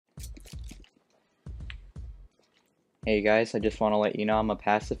Hey guys, I just want to let you know I'm a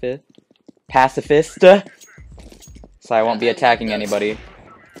pacifist, so I won't be attacking anybody.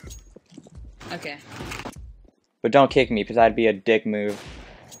 Okay. But don't kick me, because that'd be a dick move.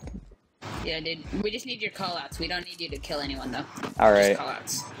 Yeah, dude. We just need your callouts. We don't need you to kill anyone, though. Alright.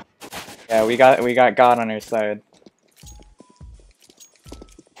 Just callouts. Yeah, we got God on our side.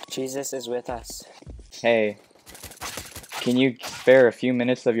 Jesus is with us. Hey, can you spare a few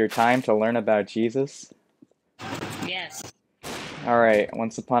minutes of your time to learn about Jesus? Yes. Alright,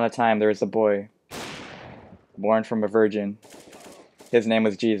 once upon a time there was a boy, born from a virgin. His name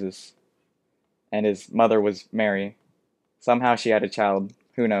was Jesus, and his mother was Mary. Somehow she had a child,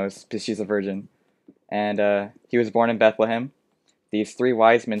 who knows, because she's a virgin. And he was born in Bethlehem. These three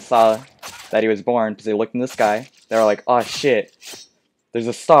wise men saw that he was born because they looked in the sky. They were like, oh shit, there's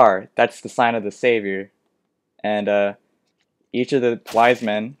a star, that's the sign of the Savior. And each of the wise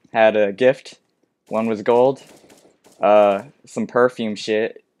men had a gift. One was gold, some perfume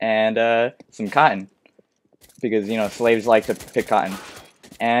shit, and some cotton, because, you know, slaves like to pick cotton.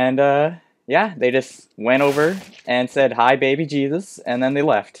 And yeah, they just went over and said, hi baby Jesus, and then they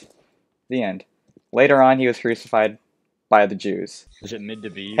left. The end. Later on, he was crucified by the Jews. Is it mid to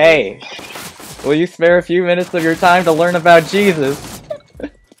be? Hey, will you spare a few minutes of your time to learn about Jesus?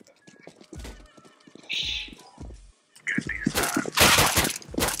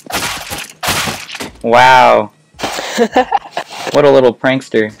 Wow. What a little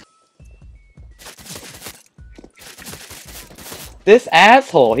prankster. This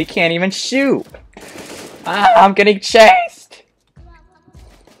asshole, he can't even shoot. I'm getting chased.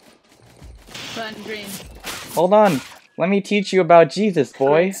 Run, Dream. Hold on. Let me teach you about Jesus,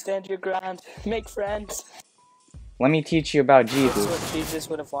 boy. Stand your ground. Make friends. Let me teach you about That's Jesus. what Jesus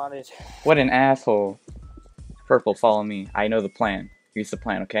would have wanted. What an asshole. Purple, follow me. I know the plan. Here's the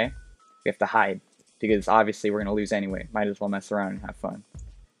plan, okay? We have to hide, because obviously we're gonna lose anyway. Might as well mess around and have fun.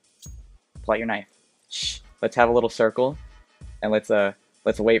 Pull out your knife. Shh. Let's have a little circle, and let's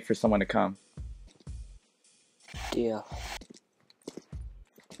wait for someone to come. Deal.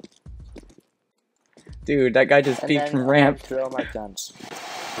 Dude, that guy just peeked from ramp. Throw them our guns.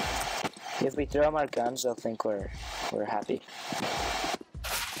 If we throw them our guns, they'll think we're happy.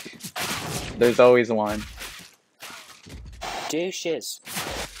 There's always one. Douches.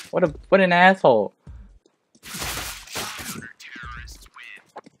 What an asshole.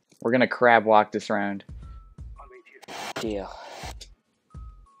 We're gonna crab walk this round. Deal.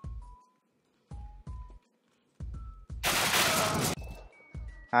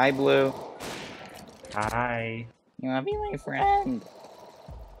 Hi, Blue. Hi. You wanna be my friend?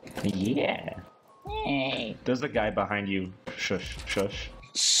 Yeah. Hey. There's a guy behind you. Shush, shush.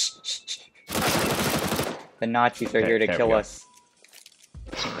 The Nazis are here to There we kill go. us.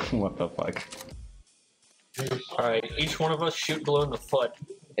 What the fuck? Alright, each one of us shoot Blue in the foot.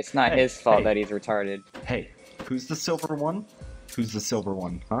 It's not Hey, his fault hey. that he's retarded. Hey, who's the silver one? Who's the silver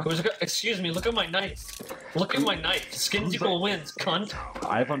one, huh? Excuse me, look at my knife. Look at my knife. Skins equal wins, cunt.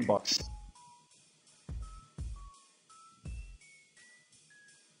 I've unboxed.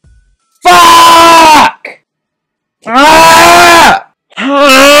 Fuck! Ah!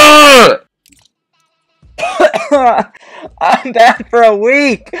 I'm down for a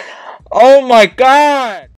week! Oh my god!